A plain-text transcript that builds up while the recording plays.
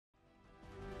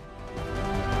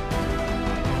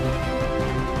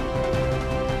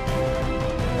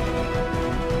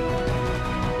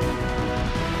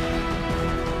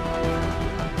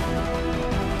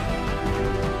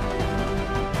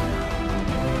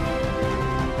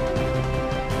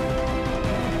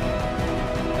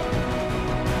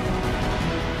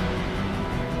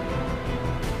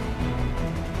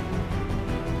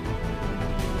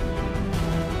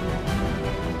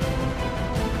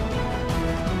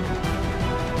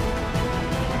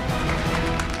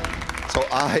So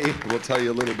I will tell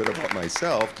you a little bit about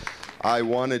myself. I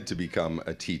wanted to become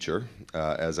a teacher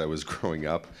as I was growing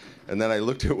up. And then I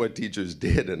looked at what teachers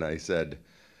did and I said,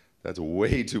 that's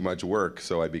way too much work.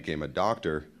 So I became a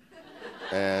doctor.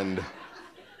 And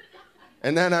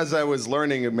then as I was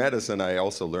learning medicine, I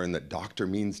also learned that doctor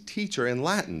means teacher in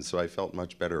Latin. So I felt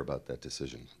much better about that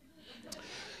decision.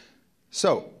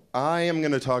 So I am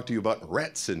going to talk to you about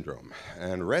Rett syndrome.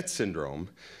 And Rett syndrome,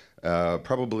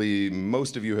 probably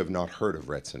most of you have not heard of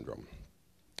Rett syndrome.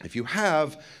 If you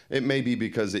have, it may be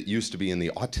because it used to be in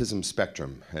the autism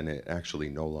spectrum, and it actually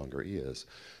no longer is.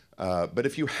 But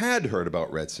if you had heard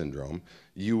about Rett syndrome,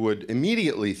 you would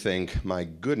immediately think, my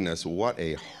goodness, what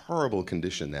a horrible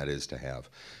condition that is to have.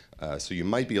 So you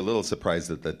might be a little surprised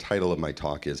that the title of my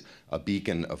talk is A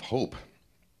Beacon of Hope.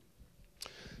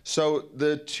 So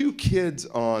the two kids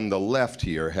on the left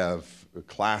here have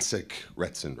classic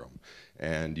Rett syndrome.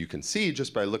 And you can see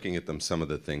just by looking at them some of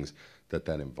the things that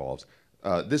involves.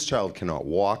 This child cannot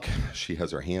walk. She has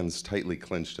her hands tightly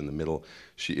clenched in the middle.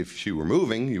 If she were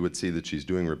moving, you would see that she's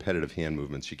doing repetitive hand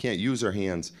movements. She can't use her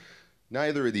hands.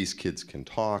 Neither of these kids can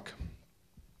talk.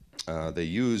 They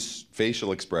use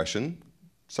facial expression,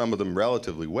 some of them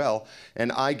relatively well,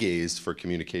 and eye gaze for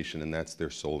communication, and that's their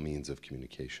sole means of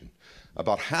communication.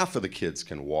 About half of the kids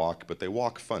can walk, but they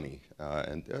walk funny,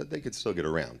 and they could still get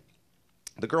around.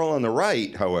 The girl on the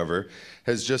right, however,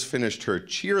 has just finished her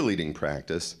cheerleading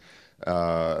practice.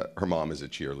 Her mom is a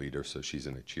cheerleader, so she's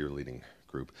in a cheerleading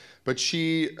group. But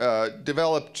she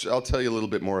developed, I'll tell you a little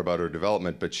bit more about her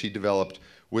development, but she developed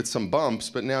with some bumps,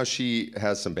 but now she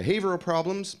has some behavioral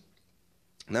problems,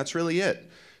 and that's really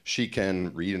it. She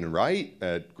can read and write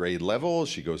at grade level.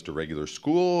 She goes to regular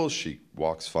school. She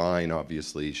walks fine,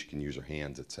 obviously. She can use her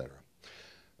hands, etc.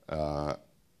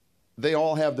 They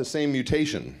all have the same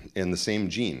mutation in the same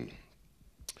gene.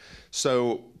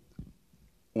 So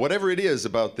whatever it is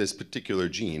about this particular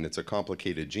gene, it's a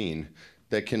complicated gene,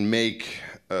 that can make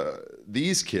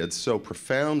these kids so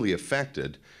profoundly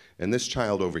affected, and this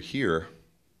child over here,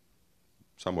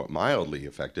 somewhat mildly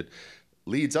affected,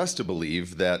 leads us to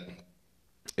believe that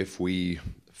if we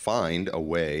find a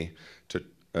way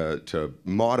to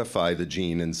modify the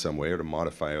gene in some way or to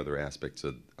modify other aspects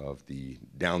of the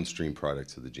downstream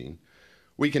products of the gene,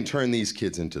 we can turn these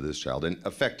kids into this child. And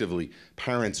effectively,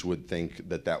 parents would think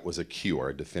that that was a cure,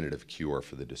 a definitive cure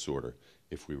for the disorder,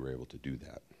 if we were able to do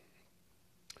that.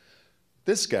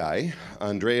 This guy,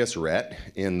 Andreas Rett,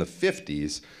 in the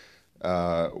 50s,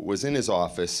 was in his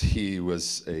office. He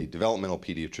was a developmental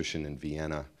pediatrician in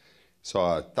Vienna.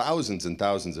 Saw thousands and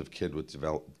thousands of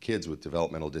kids with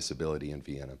developmental disability in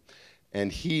Vienna.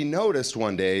 And he noticed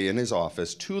one day in his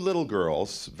office 2 little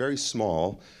girls, very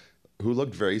small, who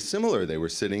looked very similar. They were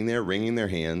sitting there wringing their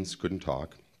hands, couldn't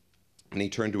talk. And he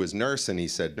turned to his nurse and he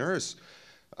said, "Nurse,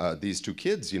 these 2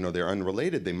 kids, they're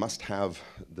unrelated. They must have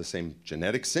the same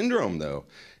genetic syndrome, though."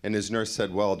 And his nurse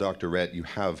said, "Well, Dr. Rett, you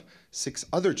have 6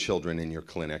 other children in your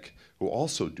clinic who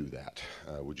also do that.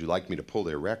 Would you like me to pull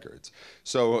their records?"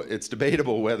 So it's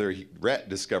debatable whether Rett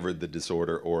discovered the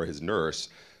disorder or his nurse,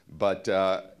 but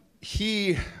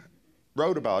he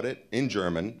wrote about it in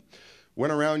German,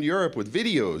 went around Europe with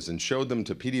videos and showed them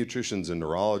to pediatricians and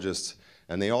neurologists,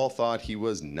 and they all thought he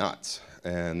was nuts.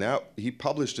 And he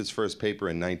published his first paper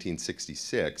in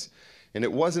 1966, and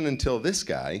it wasn't until this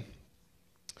guy,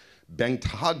 Bengt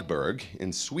Hagberg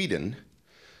in Sweden,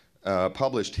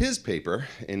 published his paper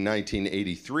in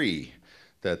 1983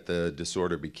 that the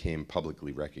disorder became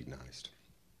publicly recognized.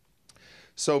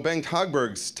 So Bengt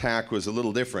Hagberg's tack was a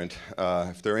little different.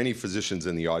 If there are any physicians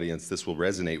in the audience, this will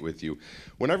resonate with you.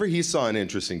 Whenever he saw an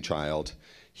interesting child,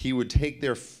 he would take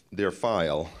their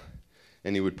file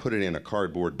and he would put it in a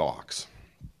cardboard box.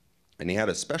 And he had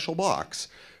a special box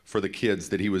for the kids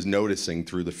that he was noticing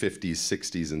through the 50s,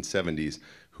 60s, and 70s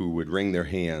who would wring their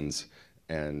hands,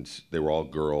 and they were all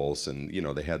girls, and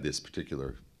they had this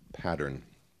particular pattern.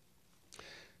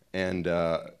 And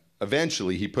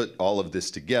eventually he put all of this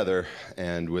together,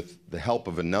 and with the help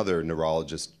of another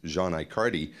neurologist, Jean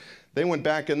Icardi, they went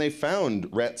back and they found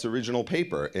Rett's original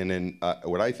paper. And in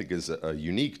what I think is a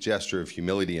unique gesture of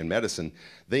humility in medicine,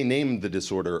 they named the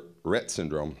disorder Rett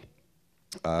syndrome,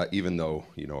 even though,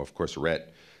 of course,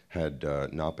 Rett had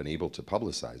not been able to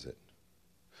publicize it.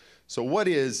 So what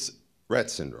is Rett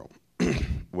syndrome?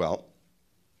 Well,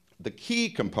 the key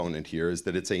component here is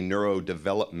that it's a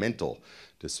neurodevelopmental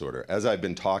disorder. As I've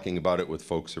been talking about it with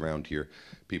folks around here,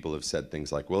 people have said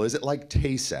things like, well, is it like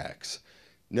Tay-Sachs?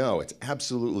 No, it's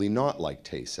absolutely not like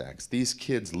Tay-Sachs. These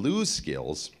kids lose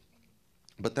skills,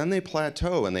 but then they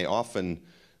plateau and they often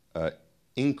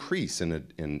increase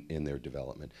in their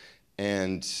development.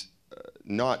 And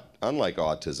not unlike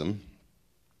autism,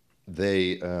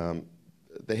 they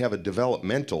have a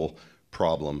developmental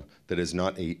problem that is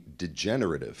not a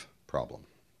degenerative problem.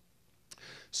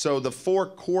 So the 4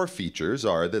 core features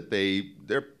are that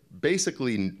they're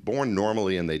basically born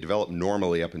normally and they develop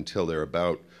normally up until they're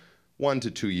about 1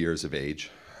 to 2 years of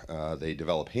age. They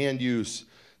develop hand use,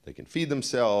 they can feed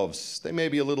themselves, they may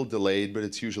be a little delayed, but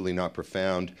it's usually not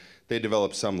profound. They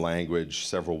develop some language,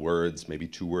 several words, maybe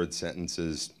 2-word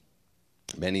sentences.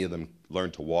 Many of them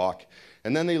learn to walk,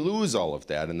 and then they lose all of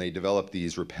that and they develop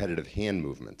these repetitive hand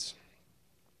movements.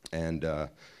 And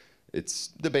it's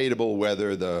debatable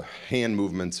whether the hand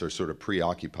movements are sort of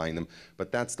preoccupying them,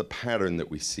 but that's the pattern that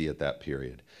we see at that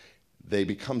period. They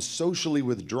become socially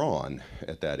withdrawn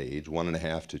at that age,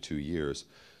 1.5 to 2 years.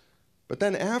 But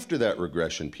then after that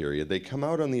regression period, they come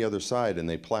out on the other side and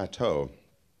they plateau.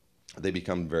 They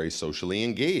become very socially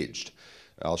engaged.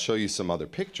 I'll show you some other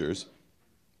pictures.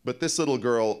 But this little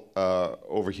girl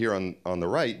over here on the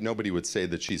right, nobody would say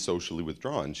that she's socially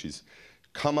withdrawn. She's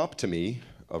come up to me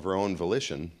of her own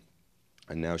volition,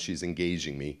 and now she's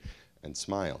engaging me and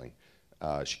smiling.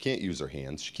 She can't use her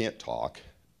hands. She can't talk.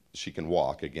 She can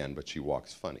walk again, but she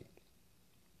walks funny.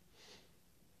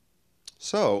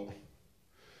 So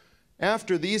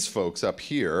after these folks up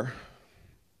here,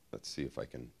 let's see if I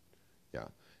can, yeah.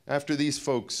 After these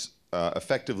folks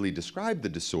effectively described the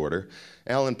disorder,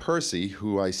 Alan Percy,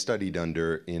 who I studied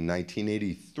under in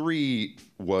 1983,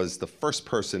 was the first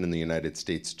person in the United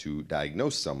States to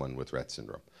diagnose someone with Rett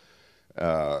syndrome.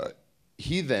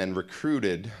 He then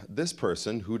recruited this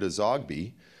person, Huda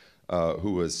Zogby,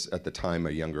 who was at the time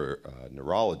a younger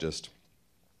neurologist,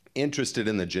 interested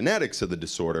in the genetics of the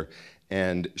disorder,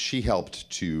 and she helped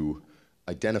to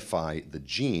identify the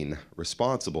gene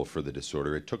responsible for the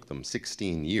disorder. It took them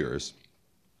 16 years,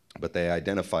 but they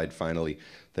identified finally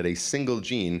that a single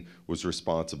gene was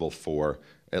responsible for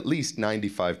at least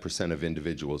 95% of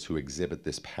individuals who exhibit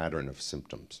this pattern of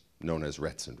symptoms, known as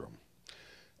Rett syndrome.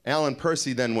 Alan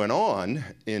Percy then went on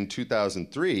in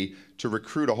 2003 to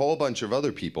recruit a whole bunch of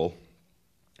other people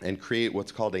and create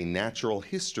what's called a natural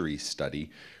history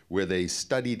study, where they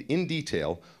studied in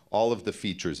detail all of the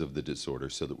features of the disorder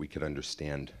so that we could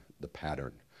understand the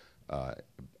pattern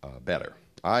better.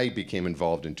 I became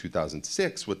involved in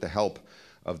 2006 with the help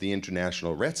of the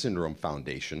International Rett Syndrome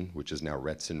Foundation, which is now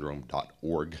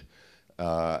rettsyndrome.org,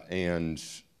 and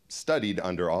studied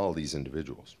under all these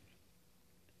individuals.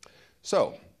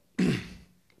 So,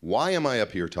 why am I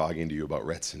up here talking to you about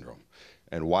Rett syndrome?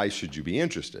 And why should you be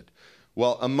interested?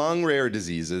 Well, among rare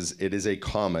diseases, it is a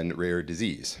common rare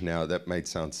disease. Now, that might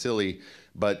sound silly,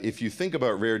 but if you think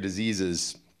about rare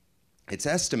diseases, it's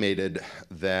estimated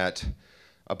that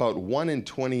about 1 in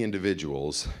 20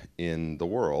 individuals in the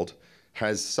world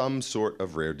has some sort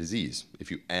of rare disease. If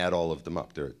you add all of them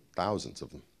up, there are thousands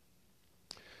of them.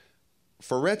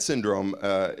 For Rett syndrome,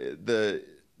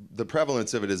 the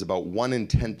prevalence of it is about 1 in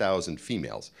 10,000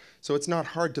 females. So it's not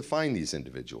hard to find these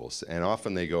individuals, and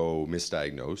often they go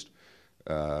misdiagnosed,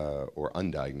 or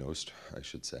undiagnosed, I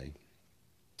should say.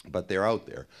 But they're out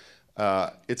there.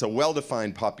 It's a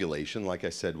well-defined population. Like I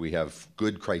said, we have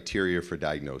good criteria for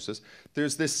diagnosis.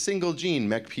 There's this single gene,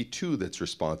 MECP2, that's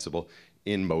responsible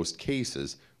in most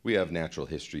cases. We have natural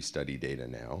history study data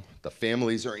now. The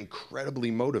families are incredibly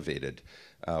motivated.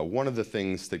 One of the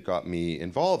things that got me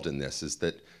involved in this is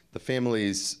that the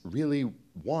families really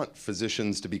want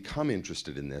physicians to become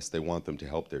interested in this. They want them to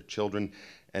help their children.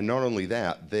 And not only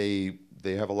that, they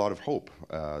have a lot of hope.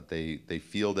 They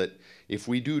feel that if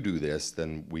we do this,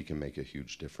 then we can make a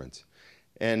huge difference.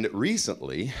 And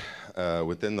recently,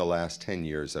 within the last 10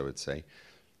 years, I would say,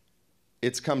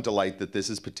 it's come to light that this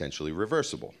is potentially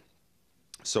reversible.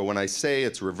 So when I say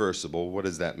it's reversible, what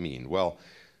does that mean? Well,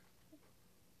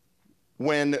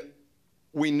 when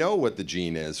we know what the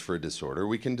gene is for a disorder,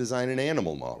 we can design an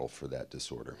animal model for that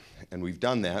disorder. And we've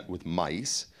done that with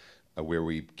mice, where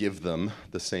we give them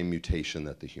the same mutation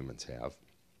that the humans have.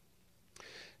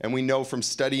 And we know from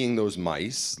studying those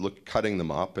mice, cutting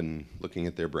them up and looking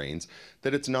at their brains,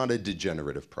 that it's not a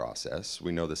degenerative process.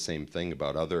 We know the same thing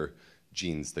about other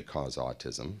genes that cause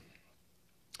autism.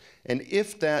 And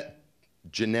if that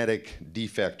genetic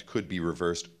defect could be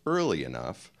reversed early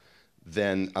enough,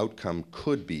 then outcome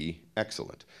could be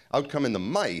excellent. Outcome in the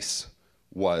mice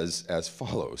was as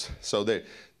follows. So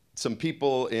some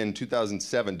people in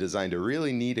 2007 designed a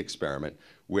really neat experiment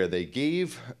where they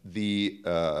gave the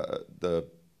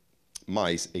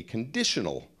mice a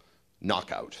conditional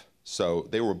knockout. So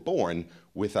they were born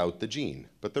without the gene.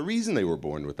 But the reason they were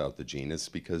born without the gene is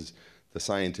because the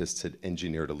scientists had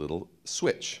engineered a little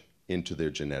switch into their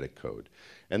genetic code.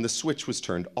 And the switch was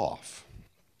turned off.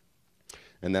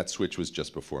 and that switch was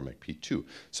just before MECP2.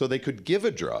 So they could give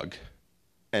a drug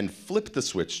and flip the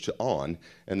switch to on,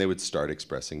 and they would start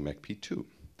expressing MECP2.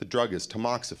 The drug is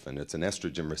tamoxifen. It's an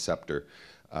estrogen receptor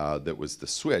that was the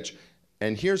switch.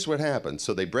 And here's what happened.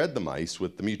 So they bred the mice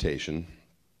with the mutation.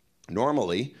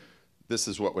 Normally, this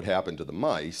is what would happen to the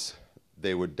mice.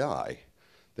 They would die.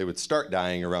 They would start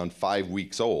dying around 5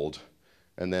 weeks old,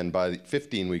 and then by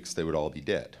 15 weeks, they would all be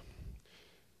dead.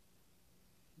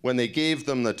 When they gave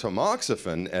them the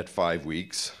tamoxifen at 5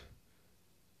 weeks,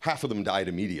 half of them died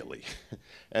immediately.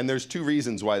 And there's two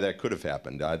reasons why that could have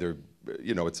happened. Either,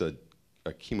 it's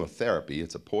a chemotherapy,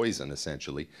 it's a poison,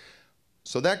 essentially.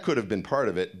 So that could have been part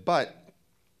of it, but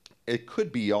it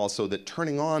could be also that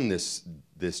turning on this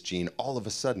gene all of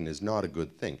a sudden is not a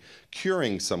good thing.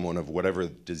 Curing someone of whatever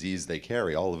disease they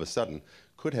carry all of a sudden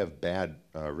could have bad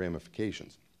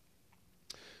ramifications.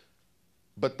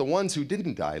 But the ones who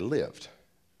didn't die lived.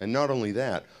 And not only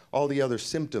that, all the other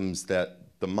symptoms that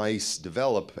the mice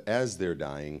develop as they're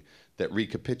dying that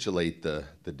recapitulate the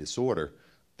disorder,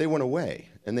 they went away,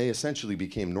 and they essentially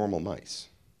became normal mice.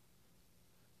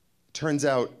 Turns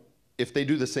out, if they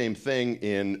do the same thing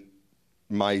in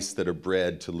mice that are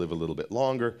bred to live a little bit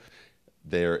longer,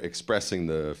 they're expressing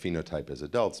the phenotype as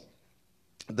adults,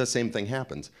 the same thing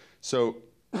happens. So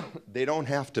they don't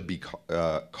have to be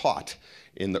caught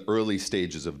in the early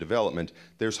stages of development.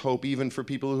 There's hope even for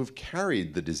people who've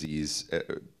carried the disease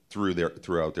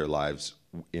throughout their lives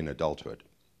in adulthood.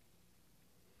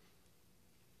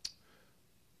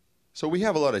 So we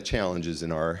have a lot of challenges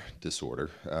in our disorder.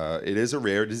 It is a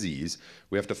rare disease.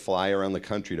 We have to fly around the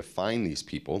country to find these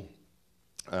people.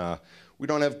 We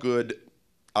don't have good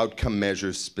outcome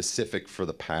measures specific for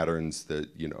the patterns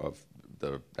of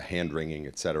the hand-wringing,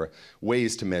 et cetera,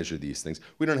 ways to measure these things.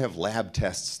 We don't have lab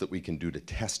tests that we can do to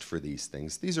test for these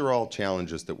things. These are all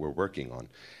challenges that we're working on.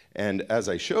 And as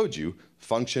I showed you,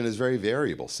 function is very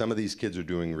variable. Some of these kids are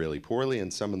doing really poorly,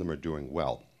 and some of them are doing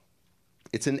well.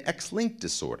 It's an X-linked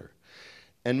disorder.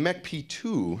 And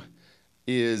MECP2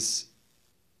 is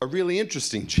a really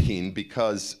interesting gene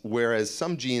because whereas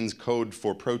some genes code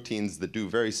for proteins that do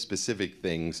very specific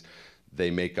things, they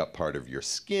make up part of your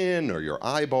skin or your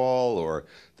eyeball, or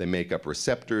they make up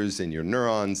receptors in your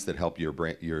neurons that help your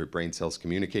brain cells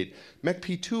communicate.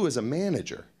 MECP2 is a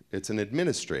manager. It's an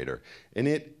administrator, and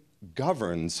it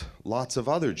governs lots of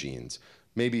other genes,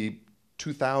 maybe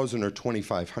 2,000 or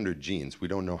 2,500 genes. We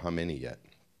don't know how many yet.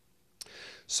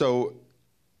 So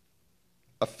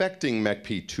affecting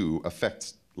MECP2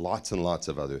 affects lots and lots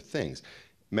of other things.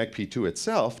 MECP2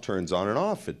 itself turns on and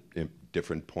off at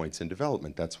different points in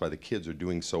development. That's why the kids are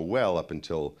doing so well up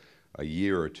until a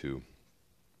year or two,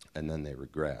 and then they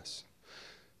regress.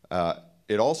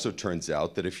 It also turns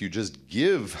out that if you just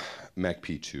give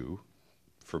MECP2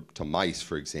 to mice,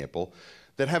 for example,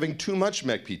 that having too much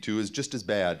MECP2 is just as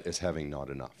bad as having not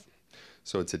enough.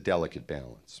 So it's a delicate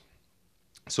balance.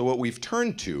 So what we've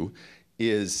turned to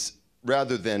is,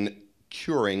 rather than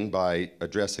curing by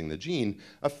addressing the gene,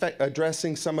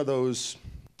 addressing some of those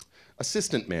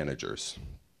assistant managers,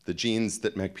 the genes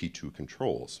that MECP2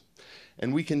 controls.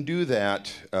 And we can do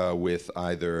that with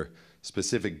either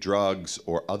specific drugs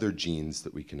or other genes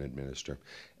that we can administer.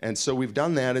 And so we've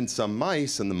done that in some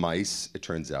mice, and the mice, it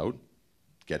turns out,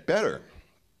 get better.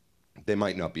 They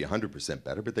might not be 100%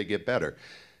 better, but they get better.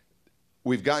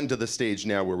 We've gotten to the stage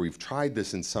now where we've tried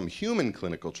this in some human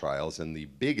clinical trials, and the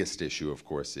biggest issue, of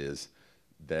course, is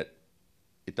that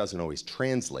it doesn't always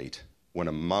translate when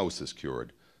a mouse is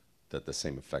cured, that the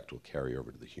same effect will carry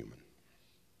over to the human.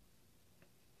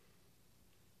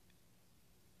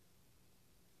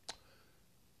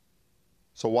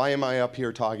 So why am I up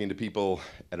here talking to people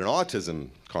at an autism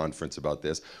conference about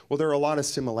this? Well, there are a lot of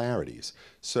similarities.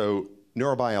 So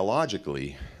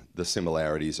neurobiologically, the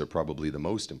similarities are probably the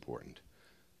most important.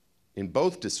 In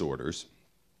both disorders,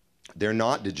 they're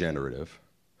not degenerative,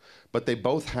 but they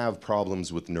both have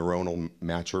problems with neuronal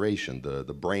maturation. The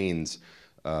brains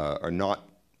are not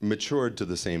matured to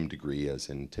the same degree as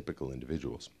in typical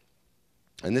individuals.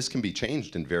 And this can be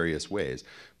changed in various ways.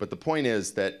 But the point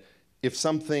is that if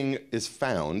something is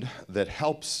found that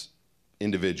helps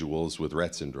individuals with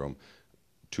Rett syndrome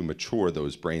to mature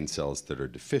those brain cells that are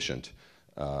deficient,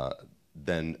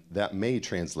 then that may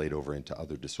translate over into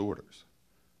other disorders.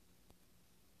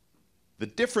 The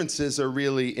differences are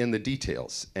really in the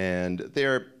details, and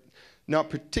they're not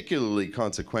particularly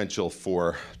consequential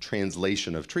for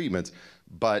translation of treatments,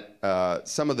 but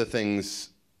some of the things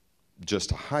just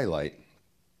to highlight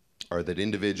are that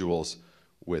individuals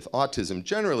with autism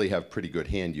generally have pretty good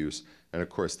hand use, and of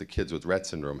course the kids with Rett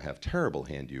syndrome have terrible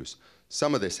hand use.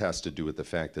 Some of this has to do with the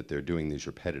fact that they're doing these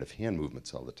repetitive hand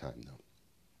movements all the time,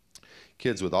 though.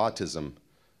 Kids with autism,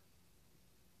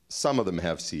 some of them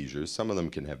have seizures, some of them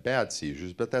can have bad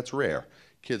seizures, but that's rare.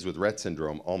 Kids with Rett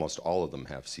syndrome, almost all of them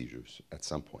have seizures at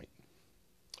some point.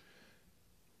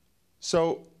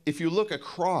 So if you look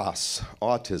across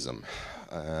autism,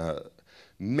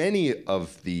 many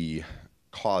of the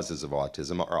causes of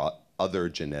autism are other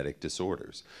genetic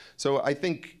disorders. So I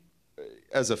think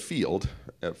as a field,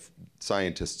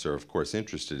 scientists are of course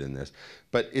interested in this,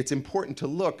 but it's important to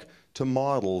look to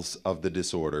models of the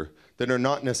disorder that are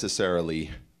not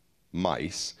necessarily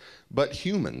mice, but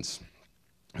humans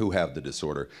who have the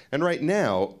disorder. And right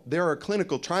now, there are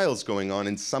clinical trials going on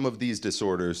in some of these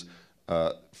disorders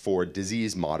for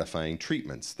disease-modifying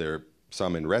treatments. There are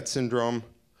some in Rett syndrome.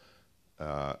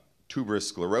 Tuberous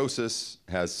sclerosis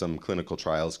has some clinical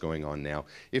trials going on now.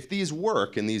 If these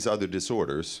work in these other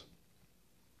disorders,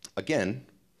 again,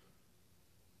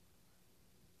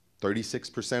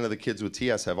 36% of the kids with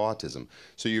TS have autism.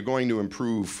 So you're going to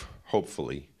improve,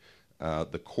 hopefully,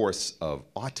 the course of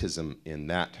autism in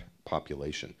that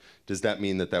population. Does that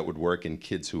mean that that would work in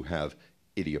kids who have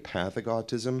idiopathic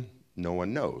autism? No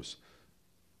one knows.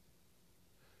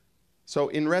 So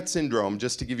in Rett syndrome,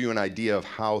 just to give you an idea of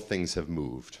how things have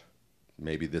moved,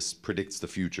 maybe this predicts the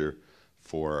future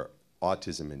for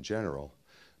autism in general,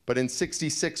 but in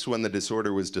 '66, when the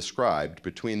disorder was described,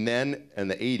 between then and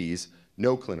the '80s,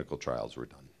 no clinical trials were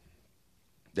done.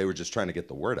 They were just trying to get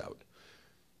the word out.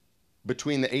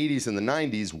 Between the '80s and the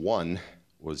 '90s, one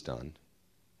was done.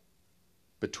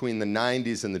 Between the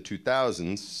 '90s and the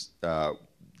 2000s,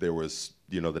 there was,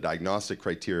 the diagnostic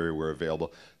criteria were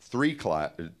available. Three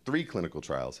clinical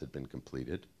trials had been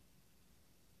completed.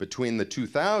 Between the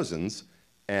 2000s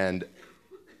and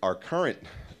our current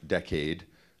decade,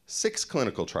 6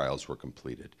 clinical trials were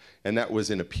completed. And that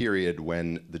was in a period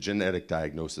when the genetic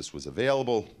diagnosis was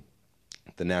available,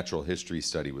 the natural history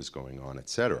study was going on, et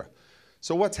cetera.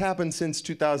 So what's happened since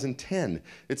 2010?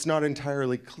 It's not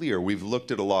entirely clear. We've looked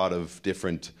at a lot of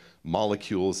different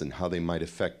molecules and how they might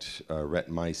affect Rett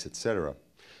mice, et cetera.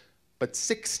 But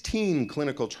 16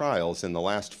 clinical trials in the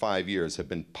last 5 years have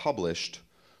been published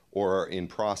or are in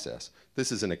process.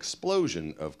 This is an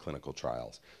explosion of clinical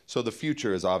trials. So the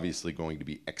future is obviously going to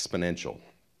be exponential.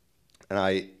 And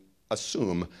I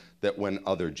assume that when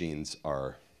other genes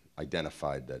are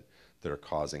identified that are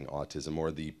causing autism,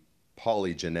 or the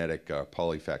polygenetic,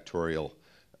 polyfactorial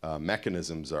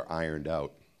mechanisms are ironed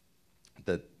out,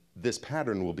 that this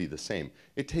pattern will be the same.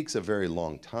 It takes a very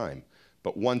long time,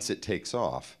 but once it takes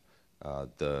off,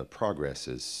 the progress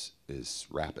is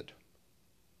rapid.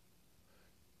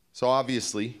 So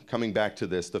obviously, coming back to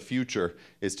this, the future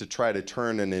is to try to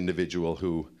turn an individual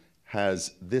who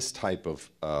has this type of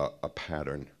a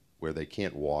pattern where they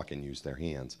can't walk and use their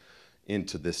hands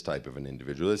into this type of an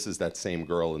individual. This is that same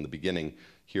girl in the beginning.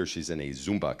 Here she's in a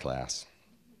Zumba class,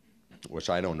 which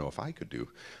I don't know if I could do.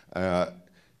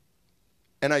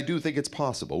 And I do think it's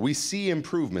possible. We see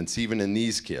improvements even in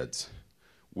these kids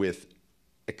with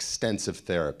extensive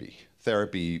therapy.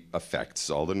 Therapy affects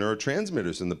all the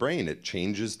neurotransmitters in the brain. It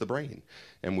changes the brain.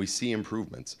 And we see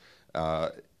improvements.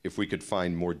 If we could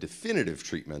find more definitive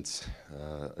treatments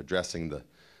addressing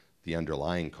the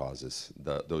underlying causes,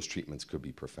 those treatments could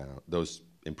be profound. Those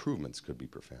improvements could be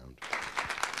profound.